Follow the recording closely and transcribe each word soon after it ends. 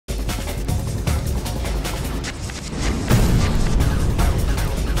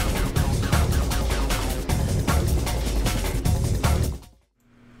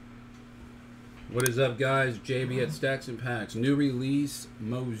What is up, guys? JB at Staxx and Packz. New release,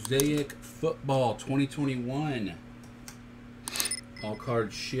 Mosaic Football 2021. All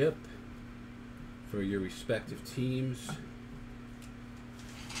cards ship for your respective teams.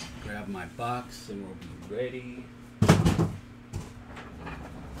 Grab my box and we'll be ready.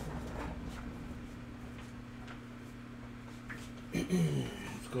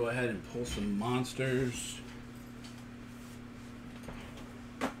 Let's go ahead and pull some monsters.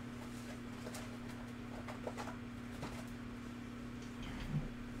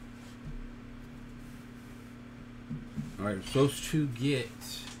 Alright, we're supposed to get,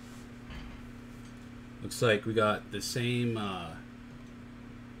 looks like we got the same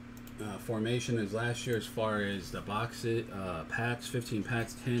formation as last year as far as the boxes, packs, 15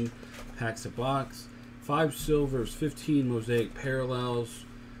 packs, 10 packs a box, 5 silvers, 15 mosaic parallels,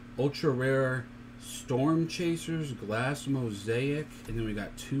 ultra rare storm chasers, glass mosaic, and then we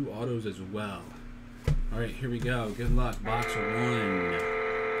got 2 autos as well. Alright, here we go. Good luck. Box 1.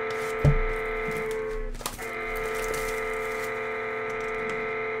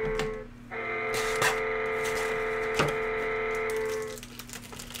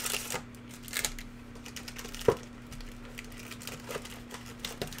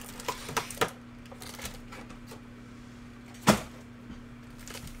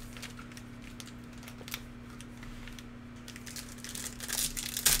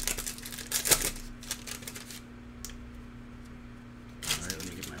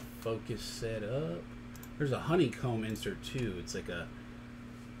 Focus set up. There's a honeycomb insert too. It's like a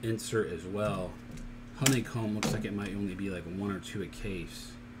insert as well. Honeycomb looks like it might only be like 1 or 2 a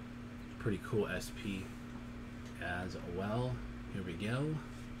case. Pretty cool SP as well. Here we go.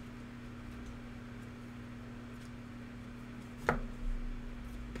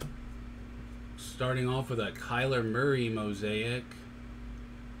 Starting off with a Kyler Murray mosaic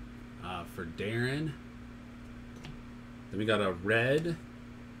for Darren. Then we got a red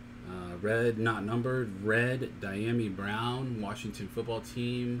not numbered, red Diami Brown, Washington football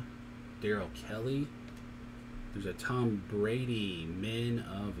team, Daryl Kelly. There's a Tom Brady, Men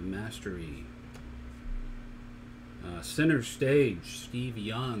of Mastery. Center stage, Steve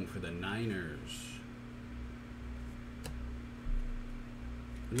Young for the Niners.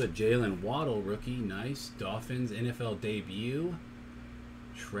 There's a Jalen Waddle rookie, nice. Dolphins NFL debut.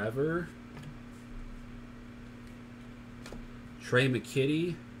 Trevor. Trey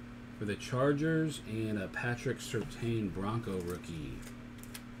McKitty for the Chargers, and a Patrick Surtain Bronco rookie.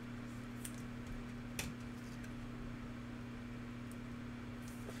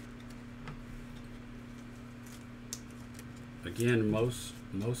 Again, most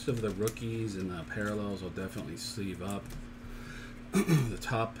of the rookies and the parallels will definitely sleeve up. The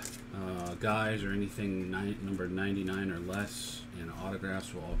top guys or anything numbered 99 or less, and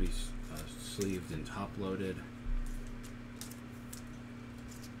autographs will all be sleeved and top loaded.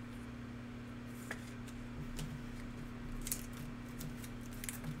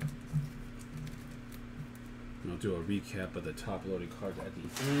 I'll do a recap of the top loaded cards at the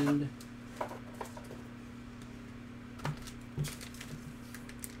end.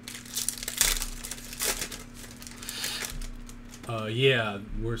 Yeah,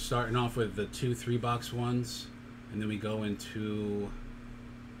 we're starting off with the 2 3-box ones, and then we go into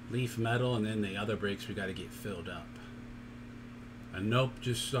leaf metal, and then the other breaks we got to get filled up. And nope,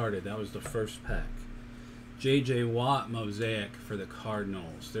 just started. That was the first pack. J.J. Watt mosaic for the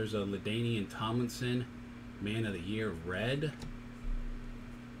Cardinals. There's a LaDainian Tomlinson Man of the Year red.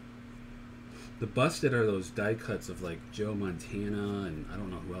 The busted are those die cuts of like Joe Montana, and I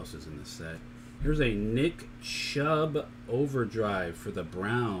don't know who else is in this set. Here's a Nick Chubb overdrive for the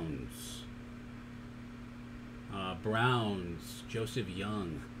Browns. Browns, Joseph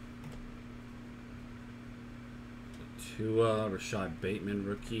Young. Tua, Rashad Bateman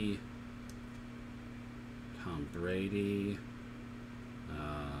rookie. Tom Brady.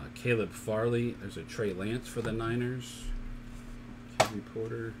 Caleb Farley. There's a Trey Lance for the Niners. Kid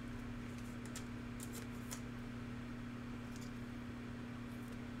Reporter.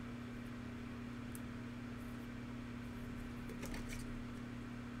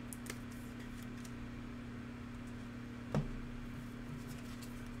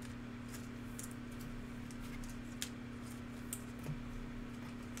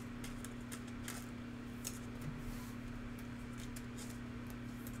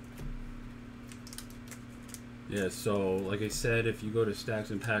 Yeah, so like I said, if you go to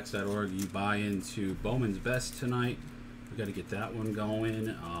stacksandpacks.org, you buy into Bowman's Best tonight. We got to get that one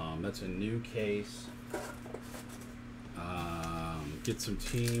going. That's a new case. Get some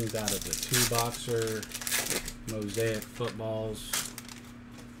teams out of the 2-boxer Mosaic footballs.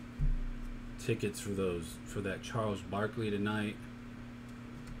 tickets for that Charles Barkley tonight.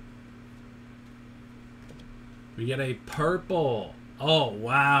 We get a purple. Oh,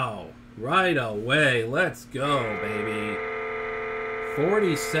 wow. Right away. Let's go, baby.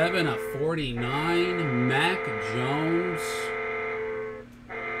 47/49. Mac Jones.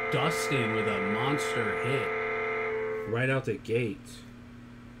 Dustin with a monster hit. Right out the gate.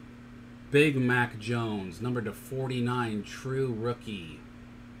 Big Mac Jones. Number /49. True rookie.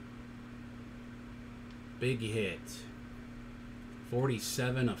 Big hit.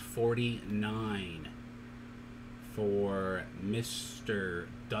 47/49. For Mr.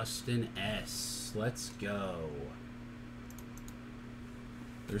 Dustin S. Let's go.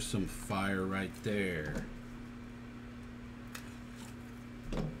 There's some fire right there.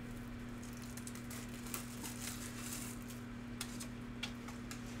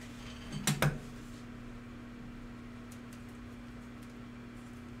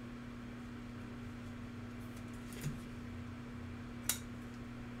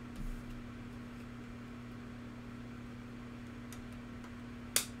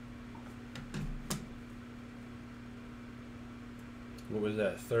 What was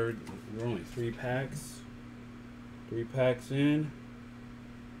that? Third? We're only 3 packs. 3 packs in.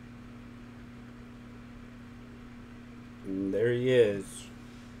 And there he is.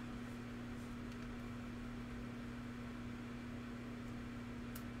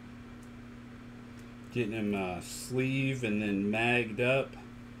 Getting him sleeve and then magged up.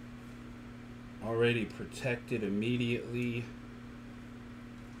 Already protected immediately.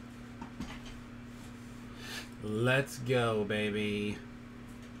 Let's go, baby.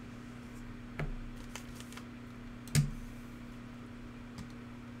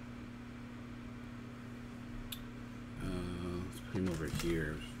 Let's put him over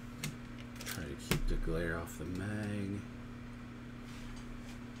here. Try to keep the glare off the mag.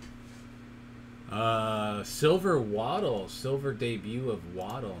 Silver Waddle. Silver debut of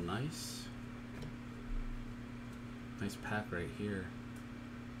Waddle. Nice. Nice pack right here.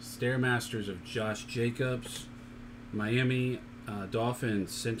 Stairmasters of Josh Jacobs. Miami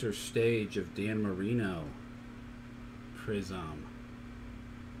Dolphins center stage of Dan Marino. Prism.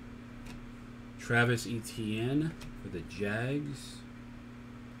 Travis Etienne for the Jags.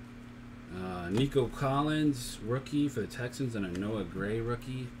 Nico Collins rookie for the Texans and a Noah Gray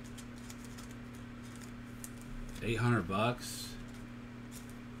rookie. $800.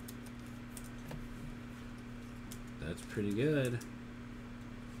 That's pretty good.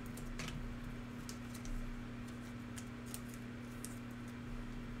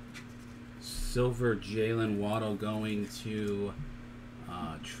 Silver Jalen Waddle going to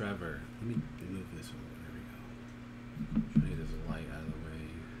Trevor. Let me move this a little. There we go. Try to get this light out of the way.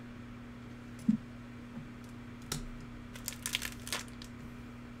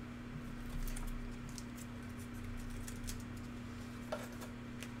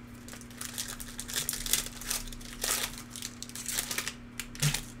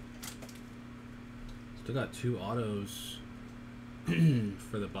 Still got 2 autos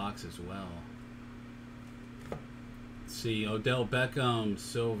for the box as well. See, Odell Beckham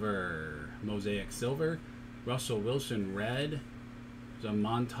silver, Mosaic silver, Russell Wilson red, there's a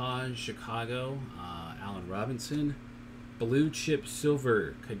Montage Chicago, Allen Robinson, blue chip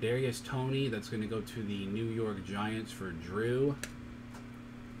silver, Kadarius Toney, that's going to go to the New York Giants for Drew,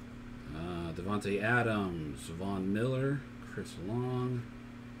 Devontae Adams, Von Miller, Chris Long,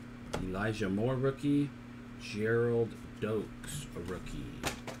 Elijah Moore rookie, Gerald Dokes a rookie.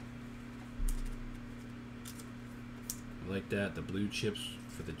 I like that. The blue chips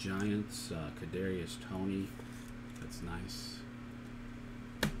for the Giants. Kadarius Toney. That's nice.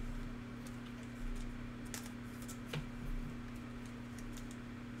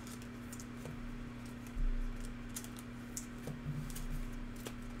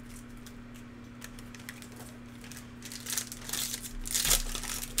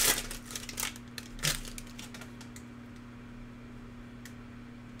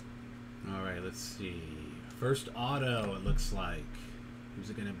 All right, let's see. First auto, it looks like. Who's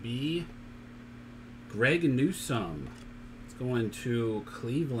it going to be? Greg Newsome. It's going to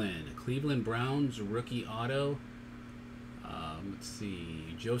Cleveland. Cleveland Browns rookie auto. Let's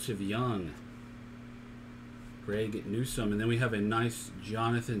see. Joseph Young. Greg Newsome. And then we have a nice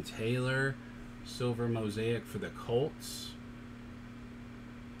Jonathan Taylor. Silver Mosaic for the Colts.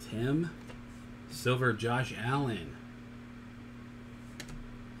 Tim. Silver Josh Allen.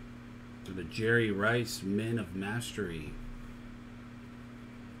 The Jerry Rice Men of Mastery.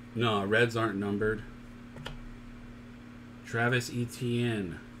 No, reds aren't numbered. Travis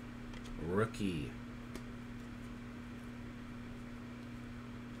Etienne, rookie.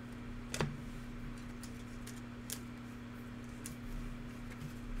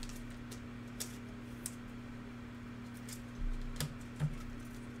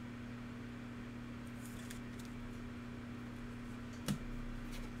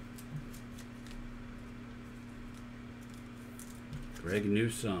 Greg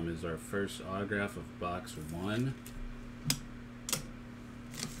Newsome is our first autograph of box 1.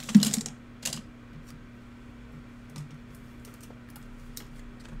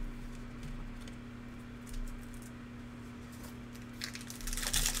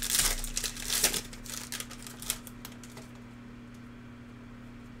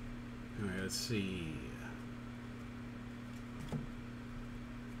 All right, let's see.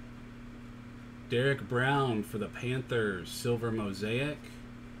 Derek Brown for the Panthers, silver mosaic.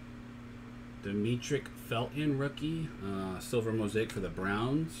 Demetric Felton, rookie, silver mosaic for the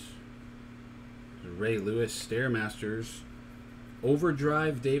Browns. Ray Lewis, Stairmasters.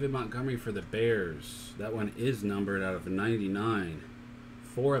 Overdrive, David Montgomery for the Bears. That one is numbered out of 99.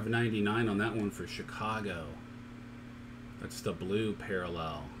 4 of 99 on that one for Chicago. That's the blue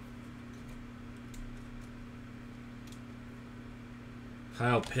parallel.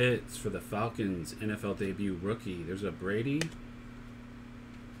 Kyle Pitts for the Falcons, NFL debut rookie. There's a Brady.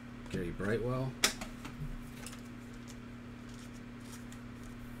 Gary Brightwell.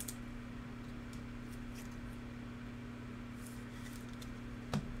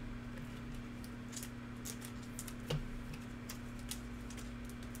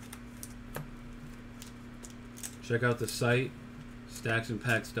 Check out the site,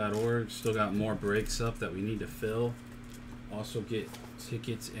 staxxandpacks.org. Still got more breaks up that we need to fill. Also get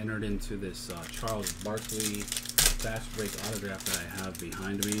tickets entered into this Charles Barkley fast break autograph that I have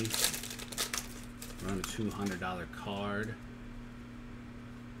behind me. Around a $200 card.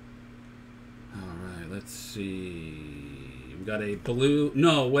 Alright, let's see. We got a blue.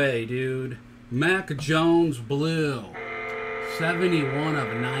 No way, dude. Mac Jones blue. 71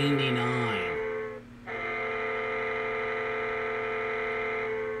 of 99.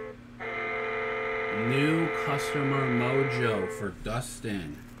 New customer mojo for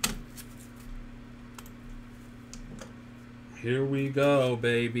Dustin. Here we go,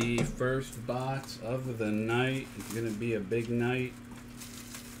 baby. First box of the night. It's going to be a big night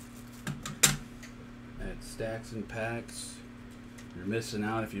at Staxx and Packz. You're missing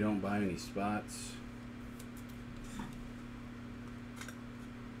out if you don't buy any spots.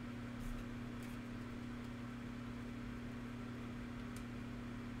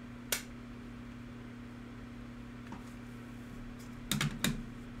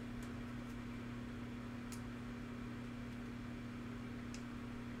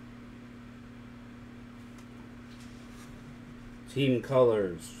 Team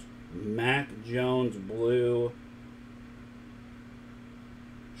colors, Mac Jones blue,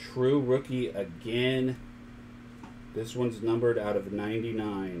 true rookie again. This one's numbered out of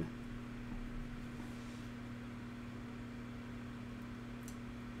 99.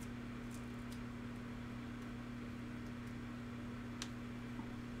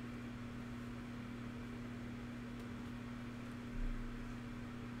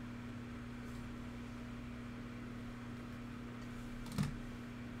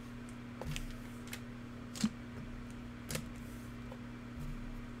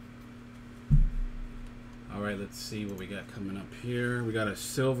 Alright, let's see what we got coming up here. We got a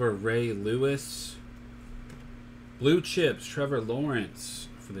silver Ray Lewis. Blue chips, Trevor Lawrence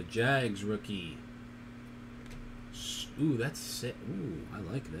for the Jags rookie. Ooh, that's sick. Ooh, I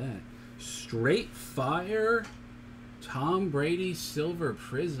like that. Straight fire, Tom Brady silver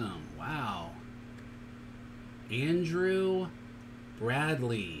prism. Wow. Andrew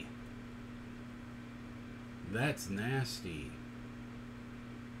Bradley. That's nasty.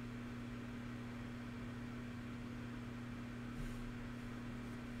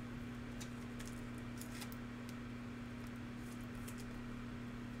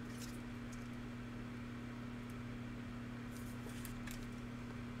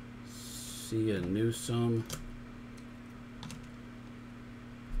 See a Newsome.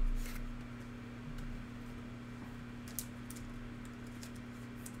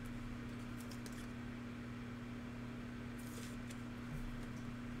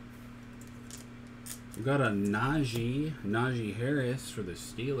 We got a Najee Harris for the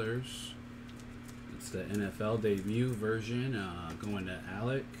Steelers. It's the NFL debut version, going to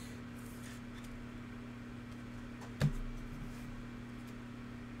Alec.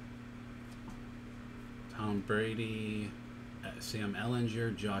 Tom Brady, Sam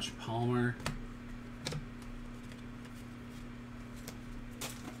Ellinger, Josh Palmer.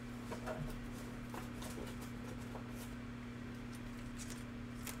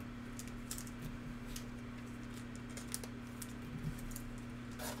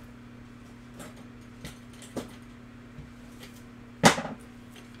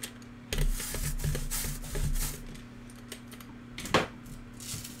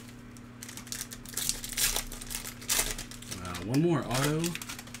 One more auto.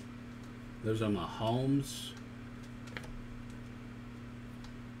 Those are Mahomes.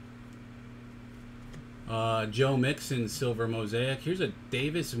 Joe Mixon, silver mosaic. Here's a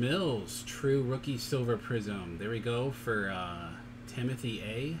Davis Mills, true rookie silver prism. There we go for Timothy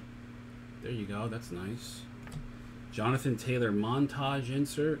A. There you go. That's nice. Jonathan Taylor montage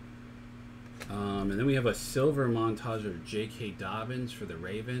insert. And then we have a silver montage of J.K. Dobbins for the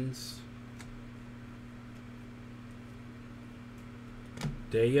Ravens.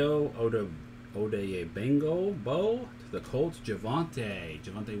 Deo Odeyebengo Bo to the Colts.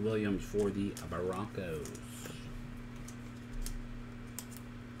 Javonte Williams for the Broncos.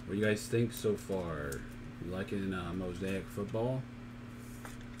 What do you guys think so far? You liking Mosaic football?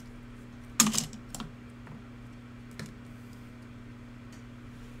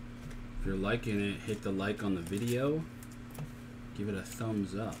 If you're liking it, hit the like on the video. Give it a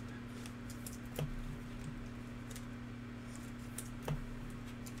thumbs up.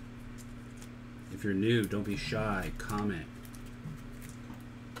 If you're new, don't be shy. Comment.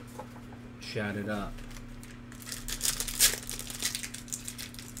 Chat it up.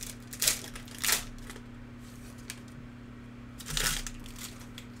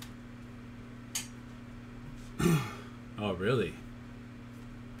 Oh, really?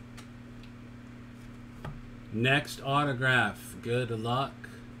 Next autograph. Good luck.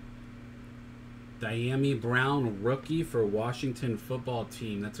 Diami Brown, rookie for Washington football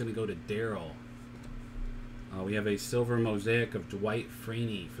team. That's going to go to Daryl. We have a silver mosaic of Dwight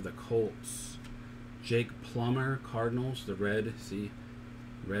Freeney for the Colts. Jake Plummer, Cardinals. The red, see,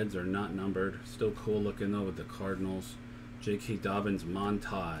 reds are not numbered. Still cool looking though with the Cardinals. J.K. Dobbins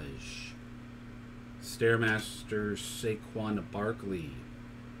montage. Stairmaster Saquon Barkley.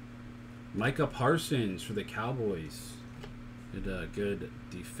 Micah Parsons for the Cowboys. Did a good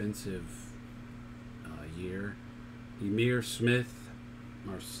defensive year. Emir Smith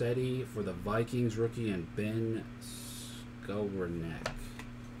Marsetti for the Vikings rookie, and Ben Skowronek.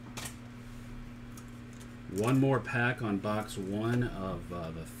 One more pack on box one of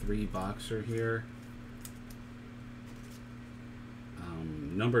the 3-boxer here.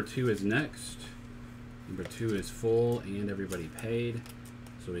 Number 2 is next. Number 2 is full and everybody paid,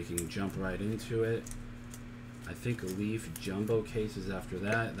 so we can jump right into it. I think Leaf jumbo cases after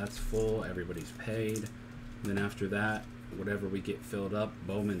that. That's full. Everybody's paid. Then after that, whatever we get filled up,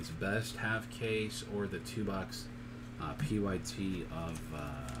 Bowman's Best half case or the 2-box PYT of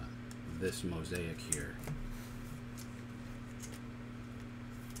this mosaic here.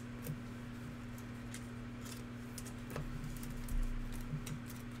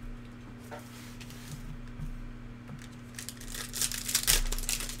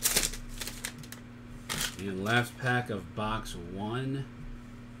 And last pack of box 1.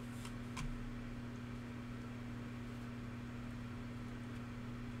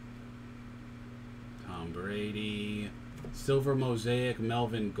 Tom Brady. Silver mosaic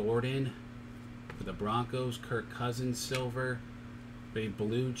Melvin Gordon for the Broncos. Kirk Cousins silver. Big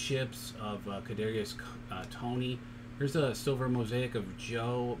blue chips of Kadarius Toney. Here's a silver mosaic of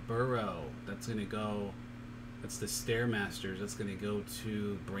Joe Burrow. That's going to go, that's the Stairmasters. That's going to go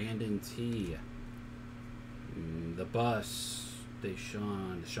to Brandon T. The Bus,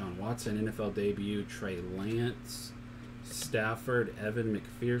 Deshaun Watson, NFL debut, Trey Lance, Stafford, Evan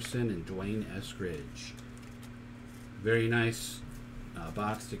McPherson, and Dwayne Eskridge. Very nice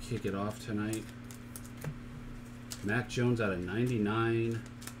box to kick it off tonight. Mac Jones out of 99,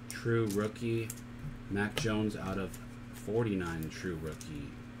 true rookie. Mac Jones out of 49, true rookie.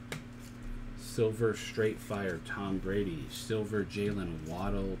 Silver Straight Fire, Tom Brady. Silver Jalen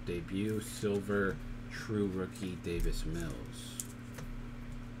Waddle, debut. Silver true rookie, Davis Mills.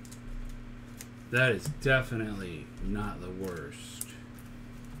 That is definitely not the worst.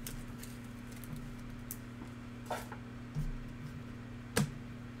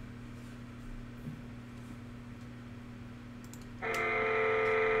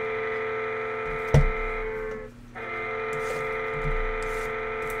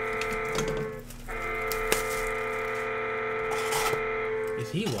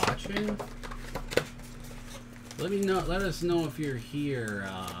 Is he watching? Let me know. Let us know if you're here,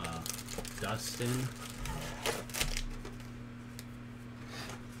 Dustin.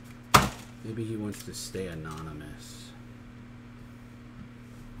 Maybe he wants to stay anonymous.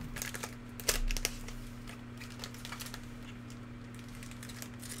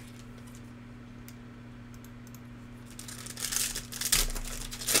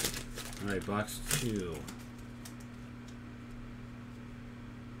 All right, box 2.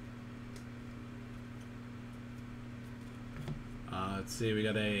 Let's see. We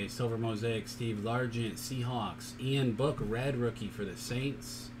got a silver mosaic. Steve Largent, Seahawks. Ian Book, red rookie for the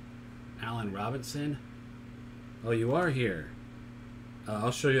Saints. Allen Robinson. Oh, you are here. I'll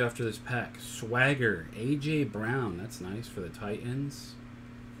show you after this pack. Swagger, A.J. Brown. That's nice for the Titans.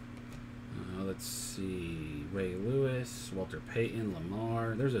 Let's see. Ray Lewis, Walter Payton,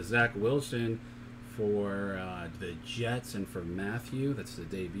 Lamar. There's a Zach Wilson for the Jets and for Matthew. That's the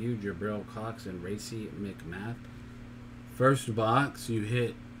debut. Jabril Cox and Racy McMath. First box, you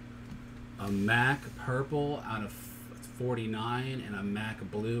hit a Mac purple out of 49 and a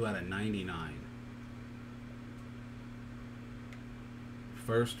Mac blue out of 99.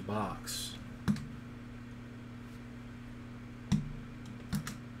 First box.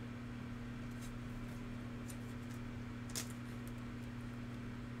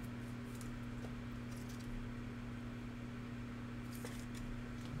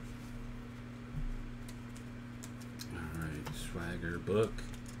 Swagger Book,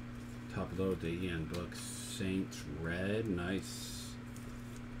 top load the Ian Book, Saints red, nice.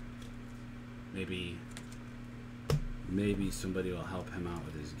 Maybe somebody will help him out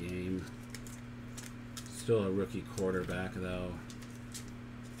with his game. Still a rookie quarterback though.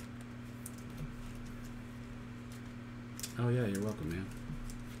 Oh yeah, you're welcome, man.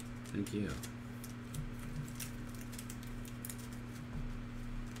 Thank you.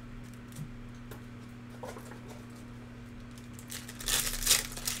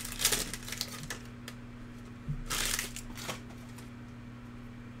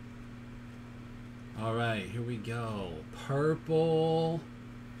 All right, here we go. Purple.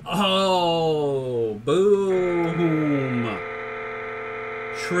 Oh, boom.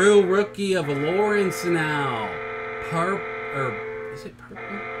 True rookie of Lawrence now. Is it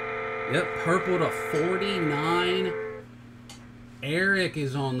purple? Yep, purple to 49. Eric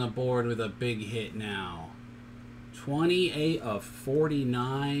is on the board with a big hit now. 28 of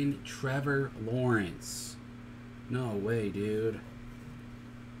 49. Trevor Lawrence. No way, dude.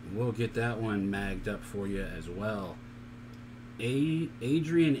 We'll get that one magged up for you as well.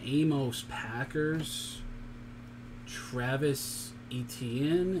 Adrian Amos, Packers. Travis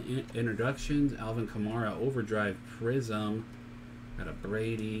Etienne, introductions. Alvin Kamara, Overdrive, Prism. Got a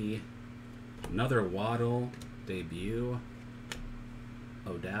Brady. Another Waddle, debut.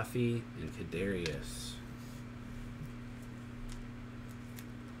 Odafe and Kadarius.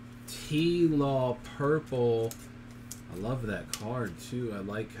 T-Law, purple. I love that card too. I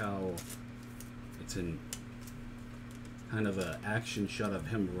like how it's in kind of an action shot of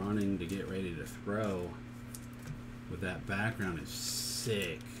him running to get ready to throw. With that background is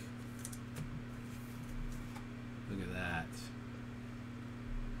sick. Look at that.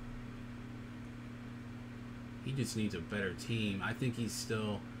 He just needs a better team. I think he's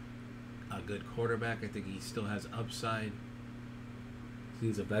still a good quarterback. I think he still has upside. He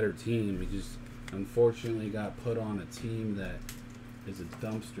needs a better team. He just unfortunately got put on a team that is a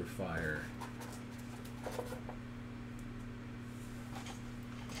dumpster fire.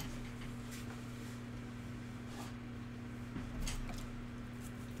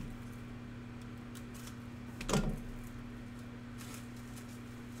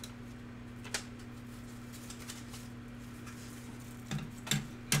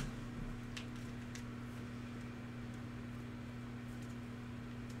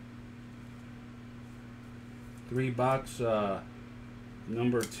 Three box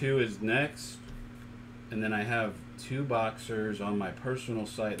number 2 is next, and then I have 2 boxers on my personal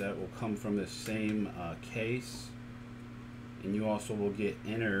site that will come from the same case, and you also will get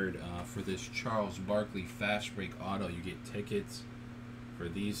entered for this Charles Barkley Fast Break Auto. You get tickets for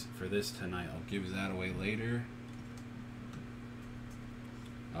this tonight. I'll give that away later.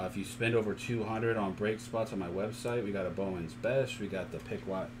 If you spend over $200 on break spots on my website, we got a Bowman's Best, we got the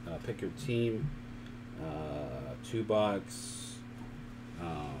pick your team. 2-box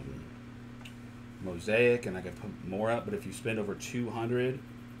Mosaic, and I can put more up, but if you spend over $200,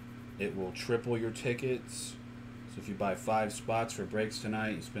 it will triple your tickets. So if you buy 5 spots for breaks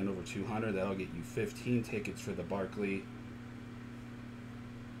tonight, you spend over $200, that'll get you 15 tickets for the Barkley.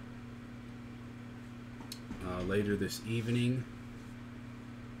 Later this evening.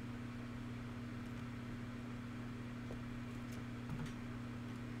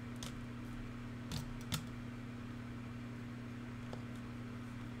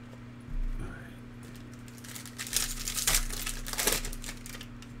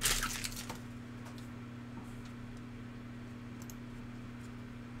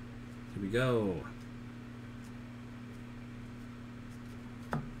 Here we go.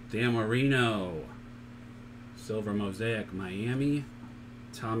 Dan Marino, silver mosaic, Miami.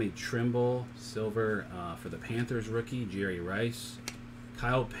 Tommy Trimble, silver for the Panthers rookie. Jerry Rice,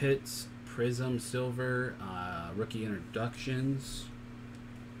 Kyle Pitts, Prism Silver, rookie introductions.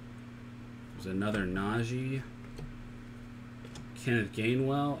 There's another Najee, Kenneth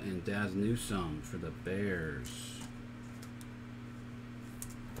Gainwell, and Daz Newsome for the Bears.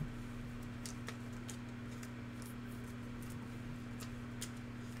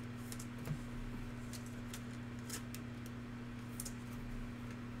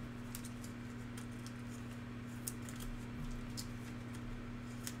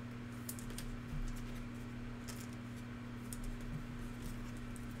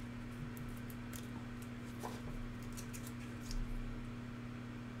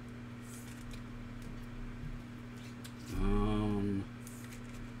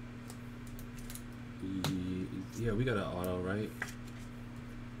 Yeah, we got an auto, right?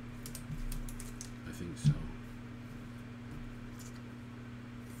 I think so.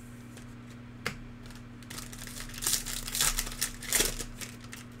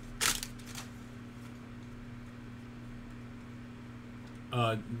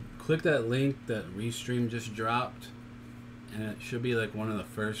 Click that link that Restream just dropped, and it should be like one of the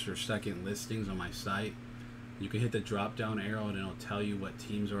first or second listings on my site. You can hit the drop down arrow and it'll tell you what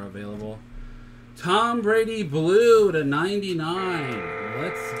teams are available. Tom Brady blue to 99.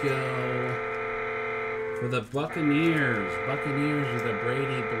 Let's go for the Buccaneers. Buccaneers with the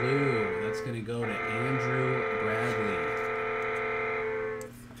Brady blue. That's going to go to Andrew Bradley.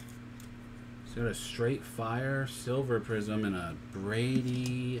 It's got a straight fire silver prism and a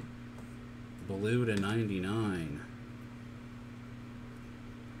Brady blue to 99.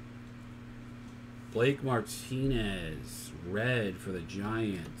 Blake Martinez red for the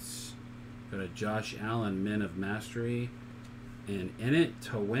Giants. Got a Josh Allen, Men of Mastery. And in it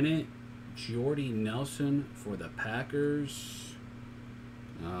to win it, Jordy Nelson for the Packers.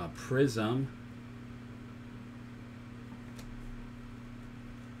 Prism.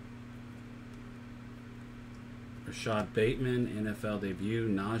 Rashad Bateman, NFL debut.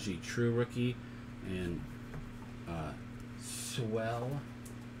 Najee, true rookie. And Swell.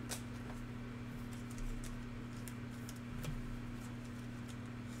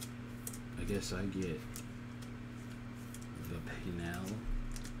 I guess I get the Pinell.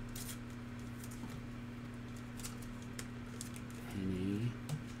 Penny.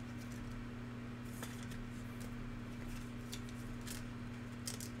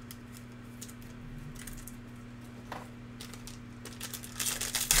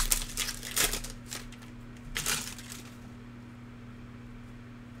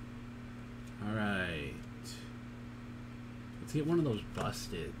 All right. Let's get one of those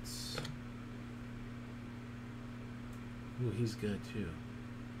busteds. Ooh, he's good too.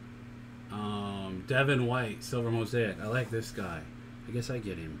 Devin White, Silver Mosaic. I like this guy. I guess I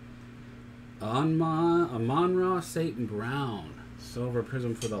get him. Amon-Ra St. Brown, Silver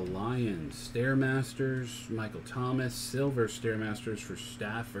Prism for the Lions. Stairmasters, Michael Thomas. Silver Stairmasters for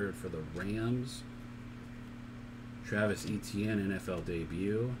Stafford for the Rams. Travis Etienne, NFL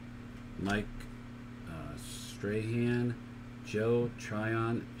debut. Mike Strahan. Joe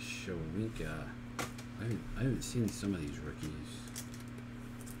Tryon Shawinka. I haven't seen some of these rookies.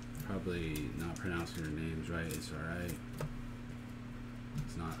 Probably not pronouncing their names right. It's alright.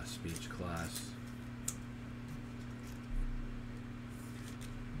 It's not a speech class.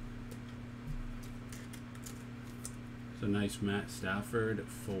 So nice Matt Stafford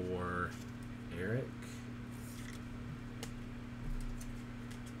for Eric.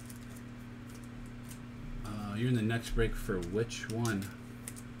 You're in the next break for which one?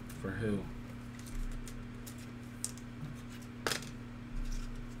 For who?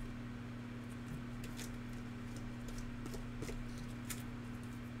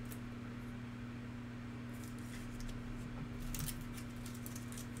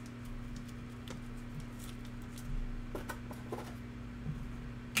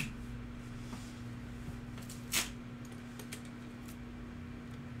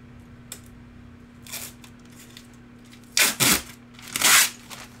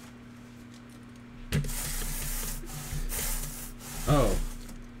 Oh,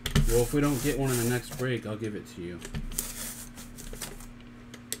 well, if we don't get one in the next break, I'll give it to you.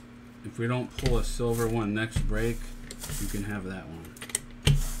 If we don't pull a silver one next break, you can have that one.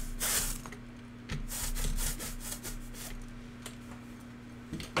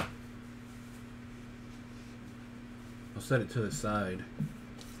 I'll set it to the side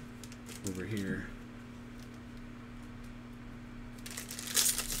over here.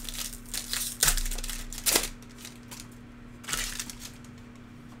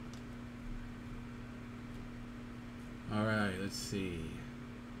 Let's see.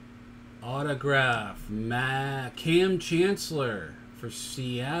 Autograph, Cam Chancellor for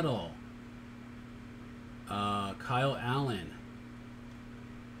Seattle. Kyle Allen.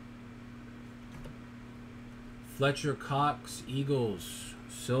 Fletcher Cox, Eagles,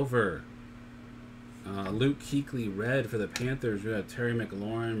 silver. Luke Kuechly, red for the Panthers. We got Terry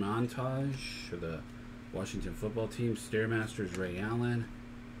McLaurin, montage for the Washington football team. Stairmasters, Ray Allen.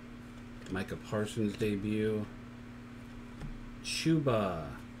 Micah Parsons debut. Chuba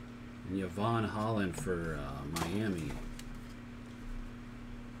and Yvonne Holland for Miami.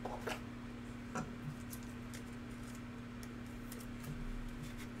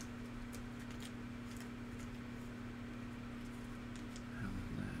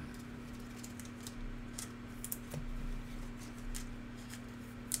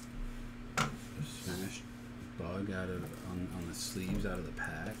 Smashed bug out of on the sleeves out of the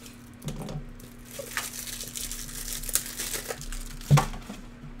pack.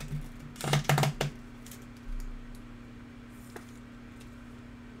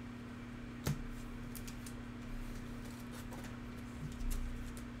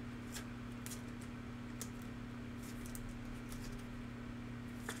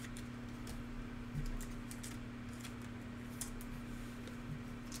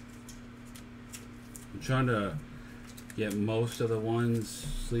 Trying to get most of the ones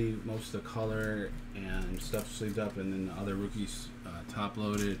most of the color and stuff sleeved up, and then the other rookies top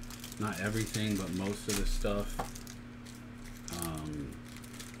loaded. Not everything, but most of the stuff.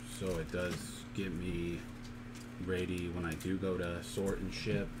 So it does get me ready when I do go to sort and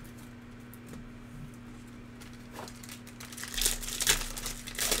ship.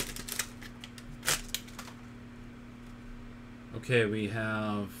 Okay, we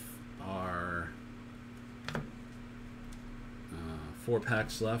have our 4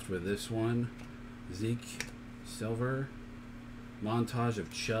 packs left with this one. Zeke, silver. Montage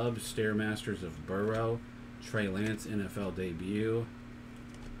of Chubb, Stairmasters of Burrow. Trey Lance, NFL debut.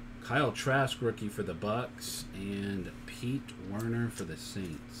 Kyle Trask, rookie for the Bucks. And Pete Werner for the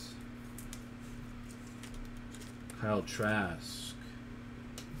Saints. Kyle Trask.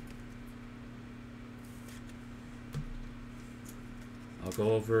 I'll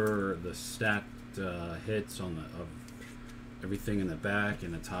go over the stacked hits on the everything in the back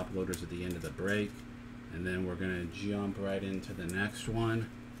and the top loaders at the end of the break, and then we're gonna jump right into the next one.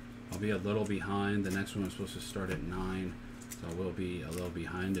 I'll be a little behind. The next one is supposed to start at 9, so I will be a little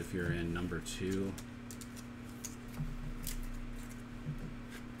behind if you're in number 2.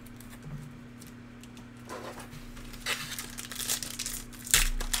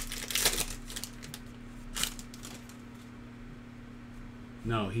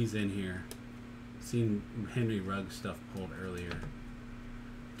 No, he's in here. Seen Henry Ruggs stuff pulled earlier.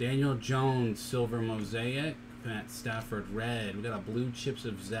 Daniel Jones, silver mosaic. Matt Stafford, red. We got a blue chips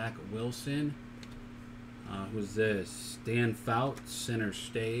of Zach Wilson. Who's this? Dan Fouts, center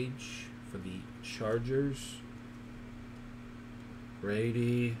stage for the Chargers.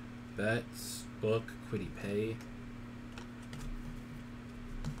 Brady, Betts, Book, Quiddy Pay.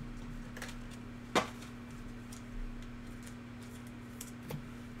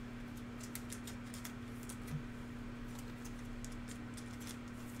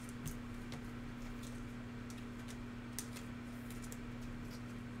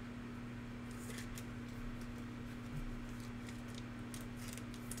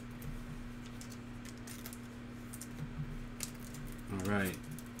 Alright,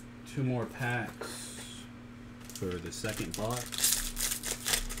 2 more packs for the second box.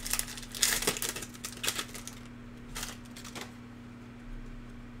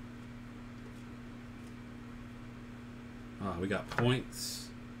 We got points.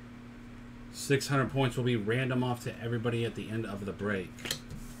 600 points will be random off to everybody at the end of the break.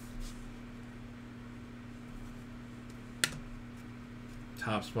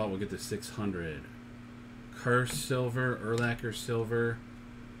 Top spot will get the 600. Curse silver, Urlacher silver,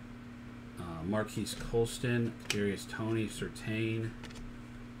 Marquise Colston, Darius Toney, Surtain,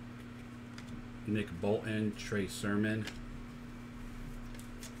 Nick Bolton, Trey Sermon.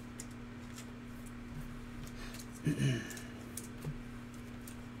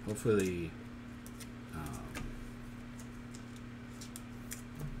 Hopefully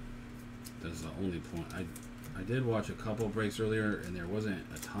that's the only point. I did watch a couple breaks earlier and there wasn't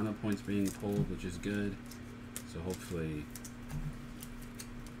a ton of points being pulled, which is good. So hopefully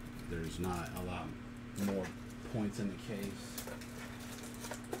there's not a lot more points in the case.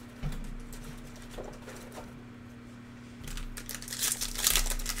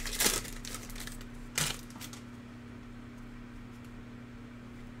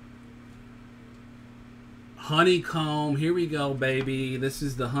 Honeycomb, here we go, baby. This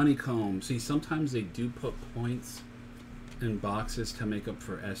is the honeycomb. See, sometimes they do put points in boxes to make up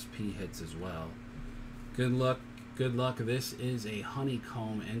for SP hits as well. Good luck. Good luck. This is a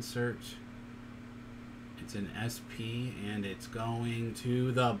honeycomb insert. It's an SP, and it's going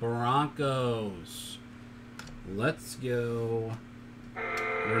to the Broncos. Let's go.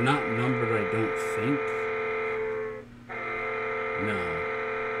 They're not numbered, I don't think. No.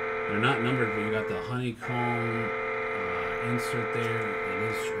 They're not numbered, but you got the honeycomb insert there.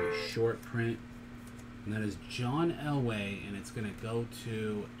 It is a short print. And that is John Elway, and it's going to go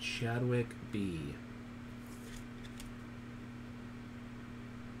to Chadwick B.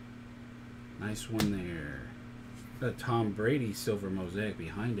 Nice one there. Got a Tom Brady silver mosaic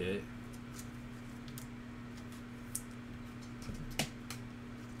behind it.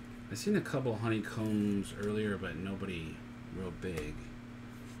 I seen a couple honeycombs earlier, but nobody real big.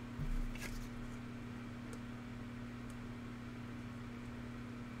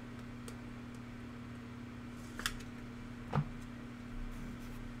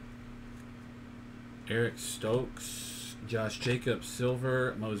 Eric Stokes, Josh Jacobs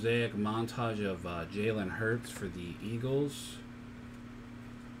silver mosaic montage of Jalen Hurts for the Eagles.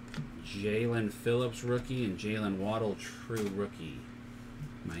 Jalen Phillips rookie and Jalen Waddle true rookie.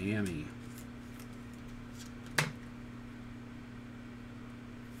 Miami.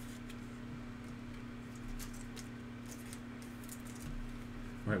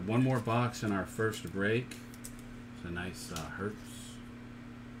 All right, one more box in our first break. It's a nice Hurts.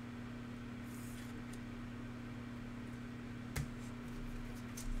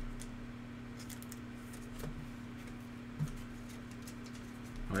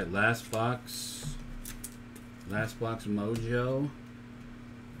 All right, last box. Last box Mojo.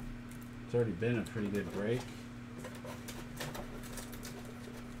 It's already been a pretty good break.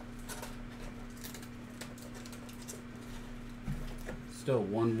 Still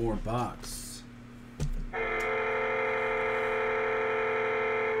one more box. I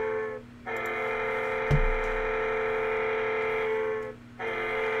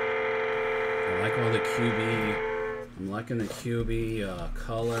like all the QB. I'm liking the QB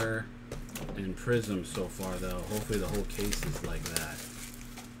color and prism so far, though. Hopefully the whole case is like that.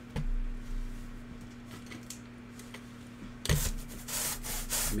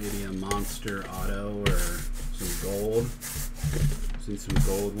 Maybe a monster auto or some gold. See some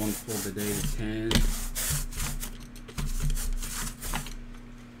gold ones pulled today to 10.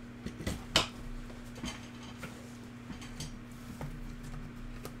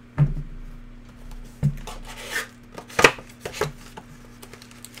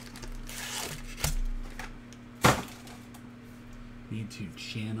 Need to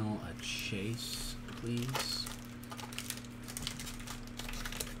channel a chase, please.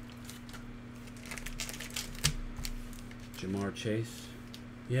 Jamar Chase.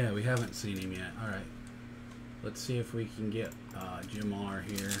 Yeah, we haven't seen him yet. All right. Let's see if we can get Jamar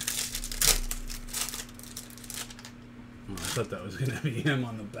here. Oh, I thought that was going to be him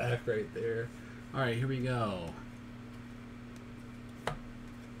on the back right there. All right, here we go.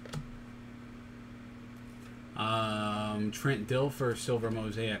 Trent Dilfer, silver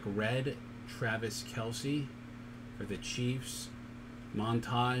mosaic red. Travis Kelce for the Chiefs.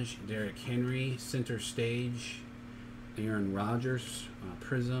 Montage, Derrick Henry, center stage. Aaron Rodgers,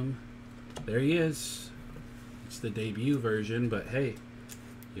 prism. There he is. It's the debut version, but hey,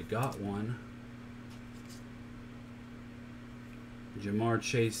 you got one. Jamar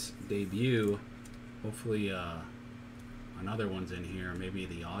Chase debut. Hopefully another one's in here. Maybe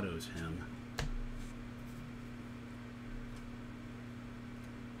the auto's him.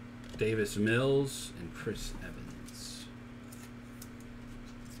 Davis Mills and Chris Evans.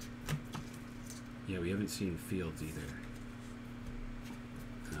 Yeah, we haven't seen Fields either.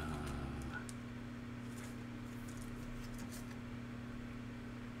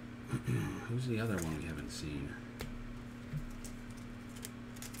 Who's the other one we haven't seen?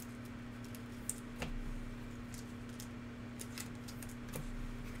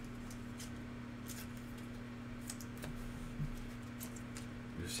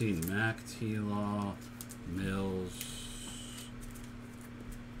 We've seen Mac, T-Law, Mills.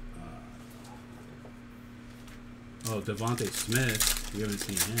 Oh, Devontae Smith. We haven't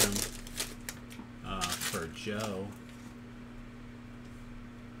seen him. For Joe.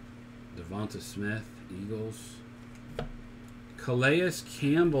 Devonta Smith, Eagles. Calais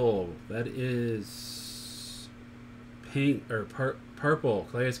Campbell. That is pink or purple.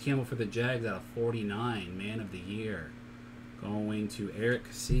 Calais Campbell for the Jags out of 49. Man of the Year. Going to Eric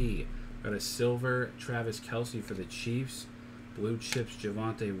C. Got a silver Travis Kelce for the Chiefs. Blue chips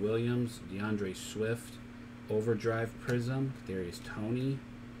Javonte Williams. DeAndre Swift. Overdrive prism. Darius Toney.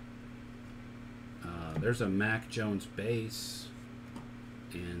 There's a Mac Jones base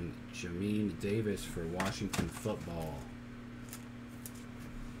and Jamin Davis for Washington football.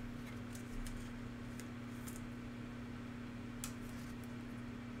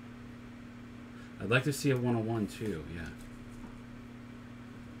 I'd like to see a 101 too, yeah.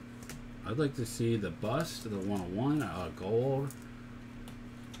 I'd like to see the bust, the 101, gold.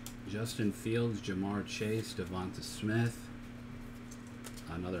 Justin Fields, Jamar Chase, Devonta Smith.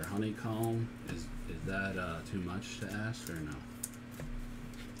 Another honeycomb. Is that too much to ask or no?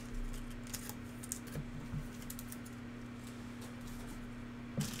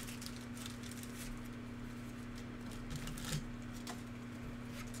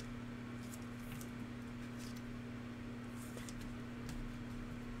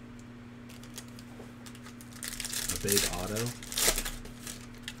 A big auto.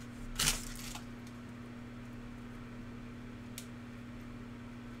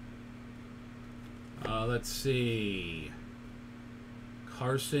 Let's see.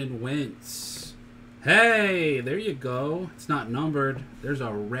 Carson Wentz. Hey, there you go. It's not numbered. There's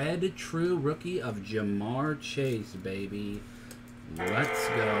a red true rookie of Jamar Chase, baby. Let's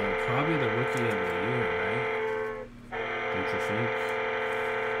go. Probably the rookie of the year, right? Don't you think?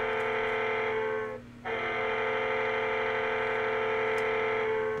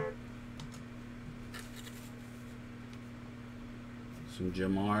 Some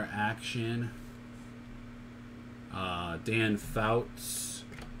Jamar action. Dan Fouts,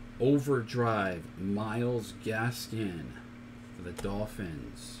 Overdrive, Myles Gaskin for the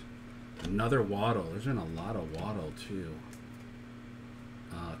Dolphins. Another Waddle. There's been a lot of Waddle, too.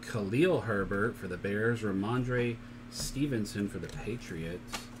 Khalil Herbert for the Bears. Ramondre Stevenson for the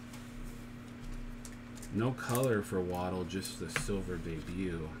Patriots. No color for Waddle, just the silver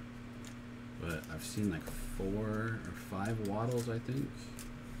debut. But I've seen like 4 or 5 Waddles, I think.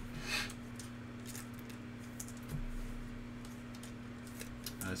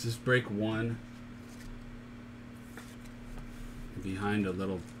 This is break 1. Behind a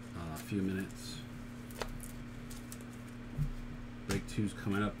little few minutes. Break 2's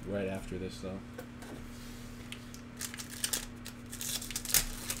coming up right after this, though.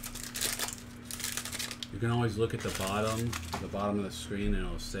 You can always look at the bottom of the screen, and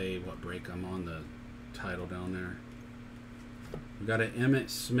it'll say what break I'm on, the title down there. We got an Emmitt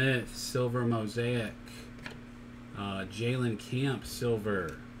Smith silver mosaic. Jalen Camp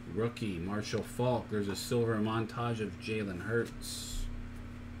silver rookie. Marshall Faulk. There's a silver montage of Jalen Hurts.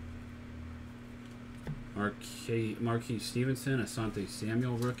 Marquis Stevenson, Asante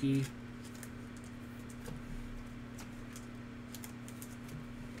Samuel rookie.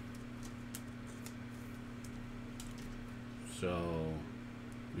 So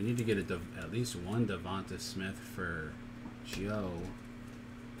we need to get at least one Devonta Smith for Joe.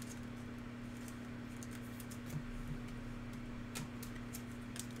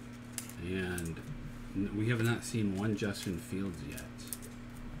 And we have not seen one Justin Fields yet.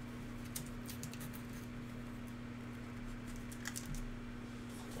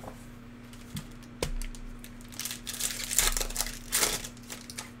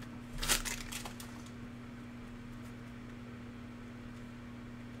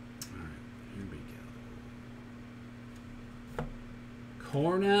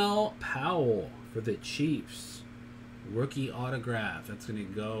 Cornell Powell for the Chiefs. Rookie autograph. That's going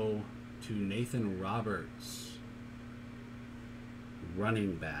to go to Nathan Roberts.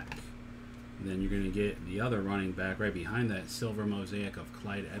 Running back. And then you're going to get the other running back right behind that. Silver mosaic of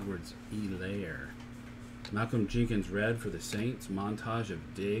Clyde Edwards-Helaire. Malcolm Jenkins red for the Saints. Montage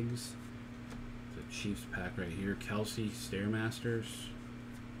of Diggs. The Chiefs pack right here. Kelsey Stairmasters.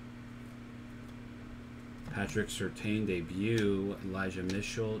 Patrick Surtain debut. Elijah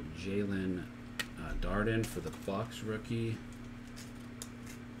Mitchell, Jalen Darden for the Bucs rookie.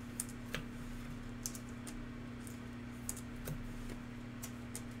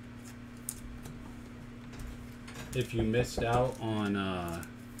 If you missed out on,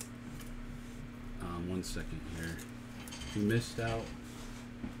 one second here. If you missed out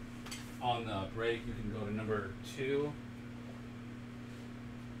on the break, you can go to number 2.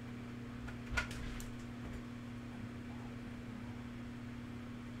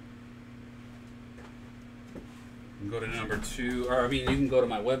 Go to number 2, or I mean, you can go to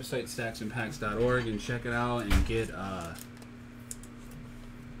my website, staxxandpacks.org, and check it out and get a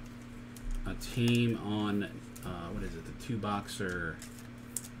team on, what is it, the 2-boxer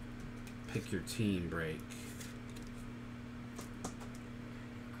pick your team break.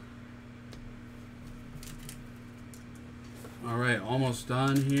 All right, almost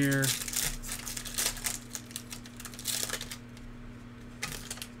done here.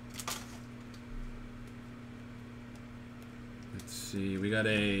 see. We got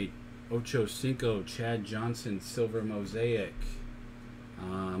a Ocho Cinco Chad Johnson Silver Mosaic.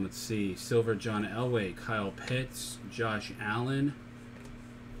 Let's see. Silver John Elway, Kyle Pitts, Josh Allen.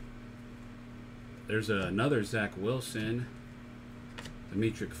 There's another Zach Wilson.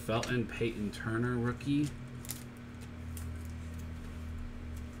 Demetric Felton, Peyton Turner rookie.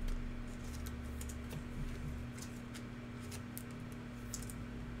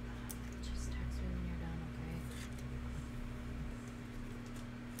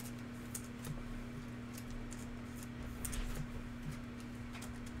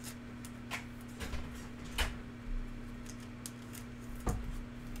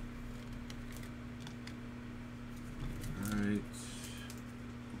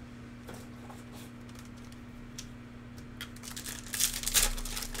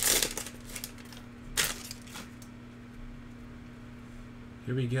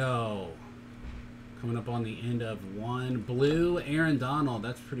 Here we go. Coming up on the end of one. Blue, Aaron Donald.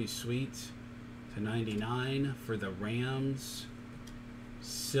 That's pretty sweet. /99 for the Rams.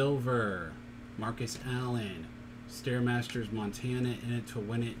 Silver, Marcus Allen. Stairmasters, Montana. In it to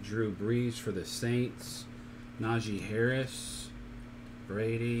win it, Drew Brees for the Saints. Najee Harris.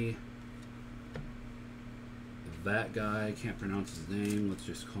 Brady. That guy, can't pronounce his name. Let's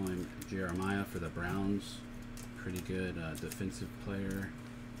just call him Jeremiah for the Browns. Pretty good defensive player.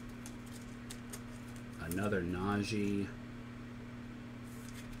 Another Najee.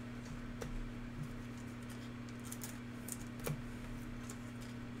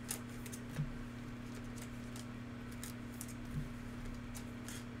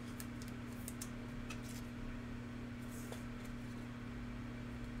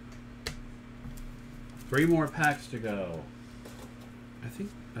 Three more packs to go.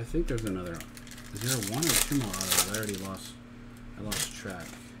 I think there's another. Is there one or two more autos? I lost track.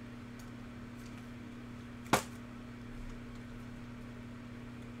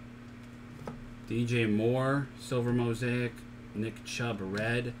 DJ Moore, Silver Mosaic, Nick Chubb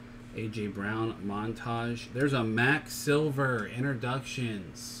Red, AJ Brown Montage. There's a Max Silver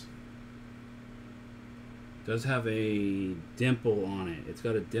Introductions. Does have a dimple on it. It's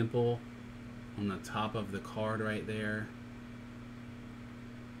got a dimple on the top of the card right there.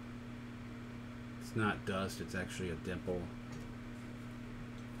 It's not dust, it's actually a dimple.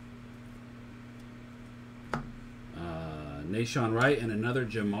 Nashawn Wright and another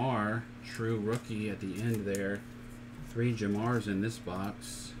Jamar, true rookie at the end there. 3 Jamars in this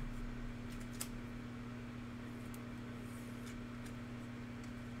box.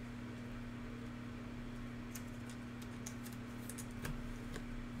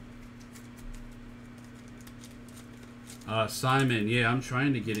 Simon, yeah, I'm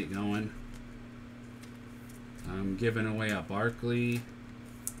trying to get it going. I'm giving away a Barkley,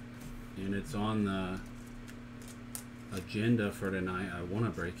 and it's on the agenda for tonight. I want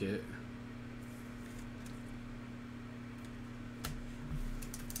to break it.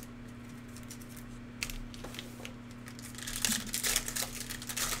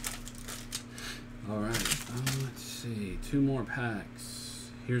 Alright, let's see. 2 more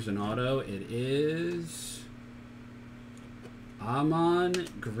packs. Here's an auto. It is Amon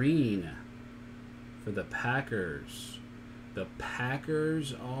Green for the Packers. The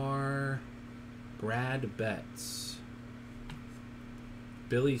Packers are Brad Betts.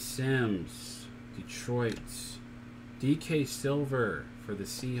 Billy Sims, Detroit. DK Silver for the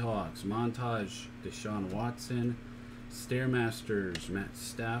Seahawks. Montage, Deshaun Watson. Stairmasters, Matt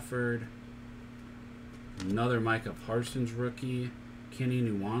Stafford. Another Micah Parsons rookie. Kenny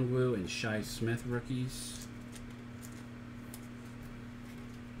Nwangwu and Shai Smith rookies.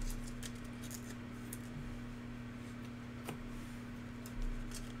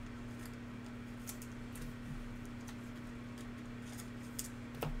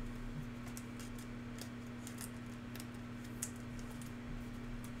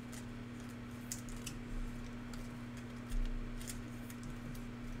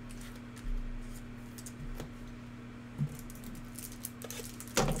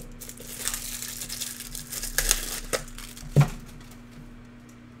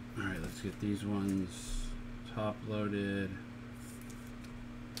 Get these ones top loaded.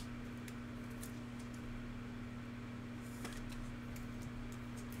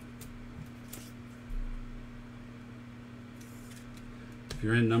 If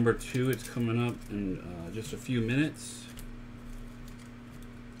you're in number 2, it's coming up in just a few minutes.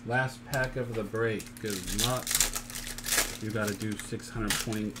 Last pack of the break. Good luck. You got to do 600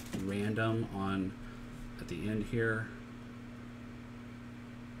 point random on at the end here.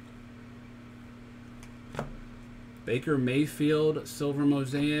 Baker Mayfield, Silver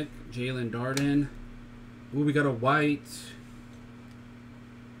Mosaic, Jalen Darden. Ooh, we got a white.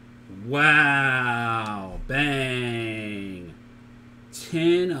 Wow. Bang.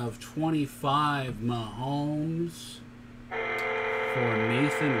 10 of 25 Mahomes for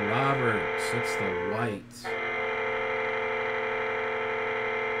Nathan Roberts. It's the white.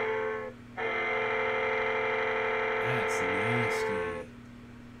 That's nasty.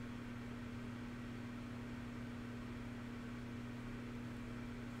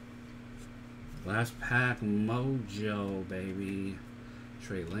 Last pack mojo, baby.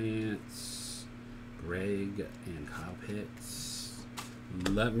 Trey Lance, Greg, and Kyle Pitts.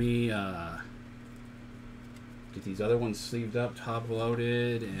 Let me get these other ones sleeved up, top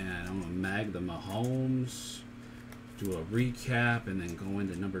loaded, and I'm going to mag the Mahomes, do a recap, and then go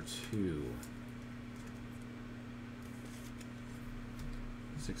into number 2.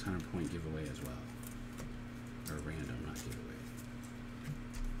 600-point giveaway as well. Or random, not giveaway.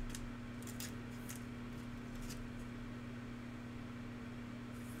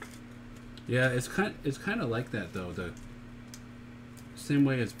 Yeah, it's kind of like that though. The same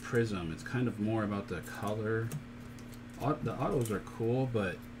way as Prism, it's kind of more about the color. The autos are cool,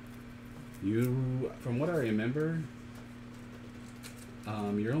 but from what I remember,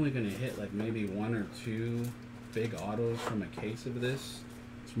 you're only going to hit like maybe 1 or 2 big autos from a case of this.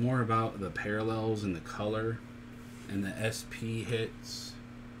 It's more about the parallels and the color and the SP hits.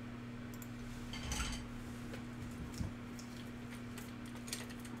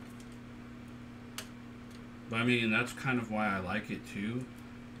 But I mean, that's kind of why I like it too,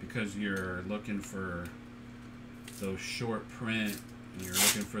 because you're looking for those short print, and you're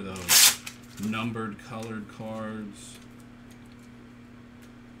looking for those numbered colored cards,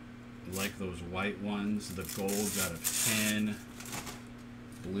 like those white ones. The golds out of 10,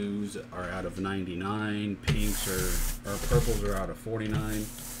 blues are out of 99, pinks or purples are out of 49.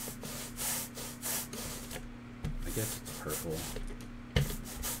 I guess it's purple.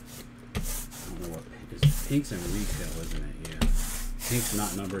 I don't know what pink's in retail, isn't it? Yeah. Pink's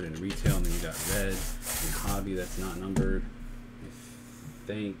not numbered in retail, and then you got red and hobby that's not numbered. I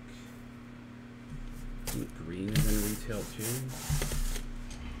think green is in retail too.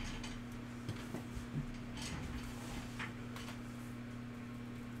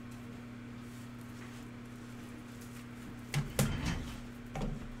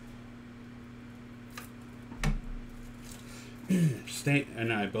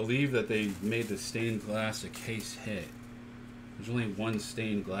 And I believe that they made the stained glass a case hit. There's only 1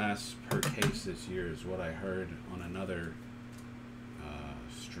 stained glass per case this year, is what I heard on another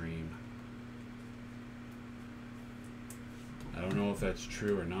stream. I don't know if that's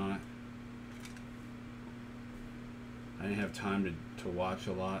true or not. I didn't have time to watch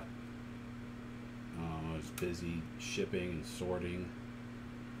a lot. I was busy shipping and sorting.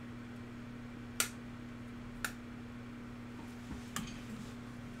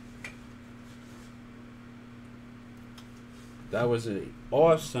 That was an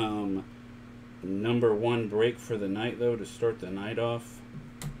awesome number 1 break for the night, though, to start the night off.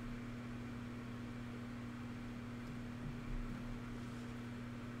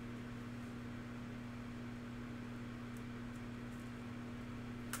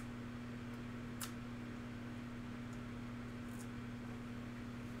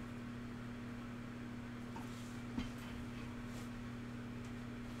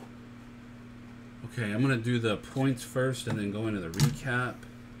 Okay, I'm going to do the points first and then go into the recap.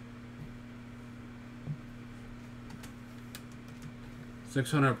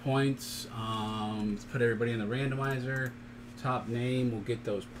 $600 points. Let's put everybody in the randomizer. Top name, we'll get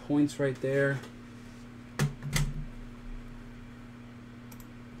those points right there.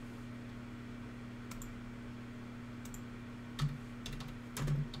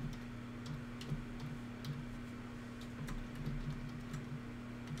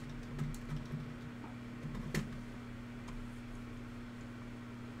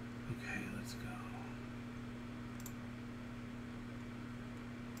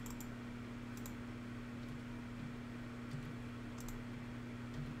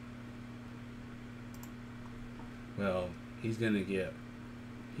 Well, he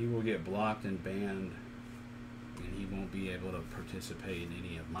will get blocked and banned, and he won't be able to participate in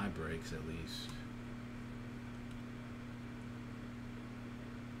any of my breaks, at least.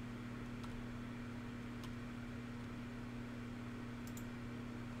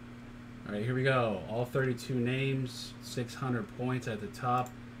 All right, here we go. All 32 names, 600 points at the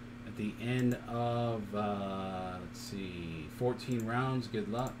top. At the end of, let's see, 14 rounds.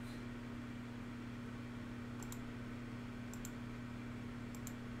 Good luck.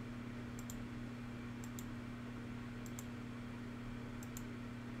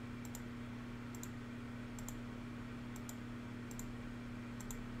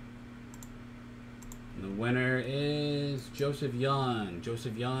 Joseph Young.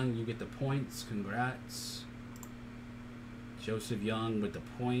 Joseph Young, you get the points. Congrats. Joseph Young with the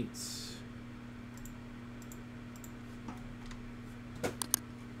points.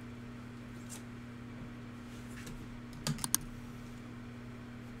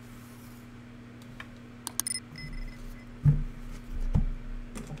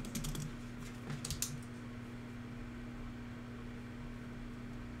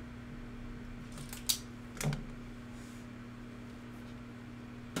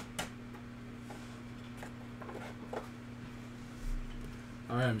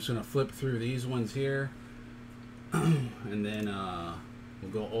 Alright, I'm just going to flip through these ones here. And then we'll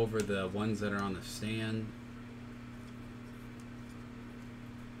go over the ones that are on the stand.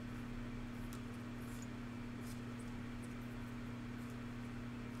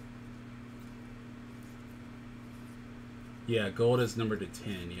 Yeah, gold is numbered to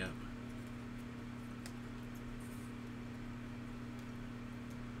 10, yep.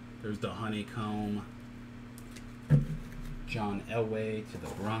 There's the honeycomb. John Elway to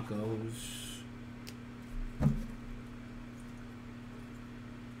the Broncos.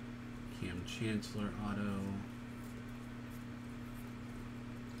 Cam Chancellor auto.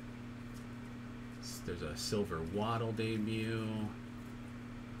 There's a Silver Waddle debut.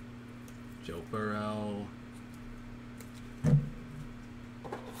 Joe Burrow.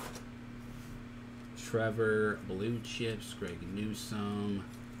 Trevor Blue Chips. Greg Newsome.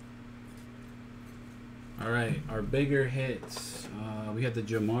 All right, our bigger hits. We have the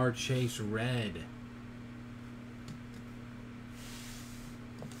Jamar Chase red.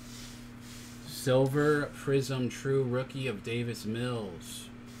 Silver Prism True Rookie of Davis Mills.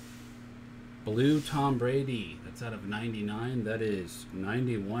 Blue Tom Brady. That's out of 99. That is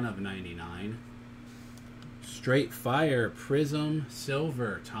 91 of 99. Straight Fire Prism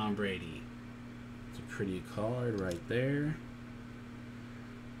Silver Tom Brady. It's a pretty card right there.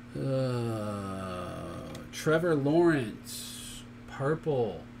 Trevor Lawrence,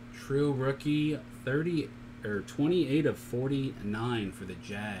 purple, true rookie, 28 of 49 for the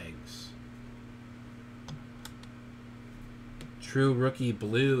Jags. True rookie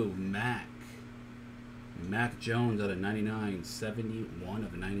blue, Mac Jones out of 99, 71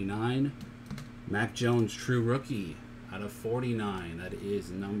 of 99. Mac Jones, true rookie out of 49. That is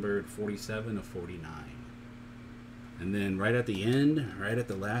numbered 47 of 49. And then right at the end, right at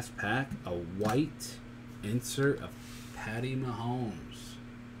the last pack, a white insert of Patty Mahomes.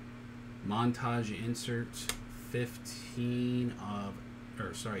 Montage insert 10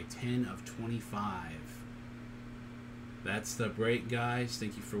 of 25. That's the break, guys.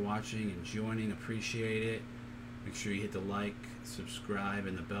 Thank you for watching and joining. Appreciate it. Make sure you hit the like, subscribe,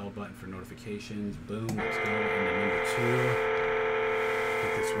 and the bell button for notifications. Boom, let's go into number 2.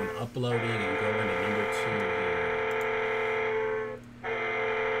 Get this one uploading and go into number 2 here.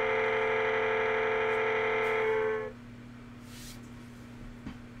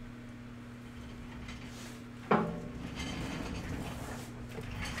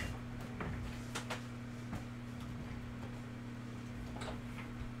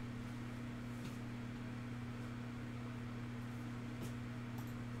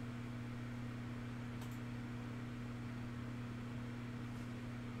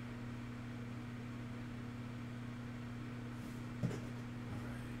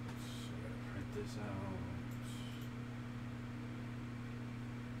 This out.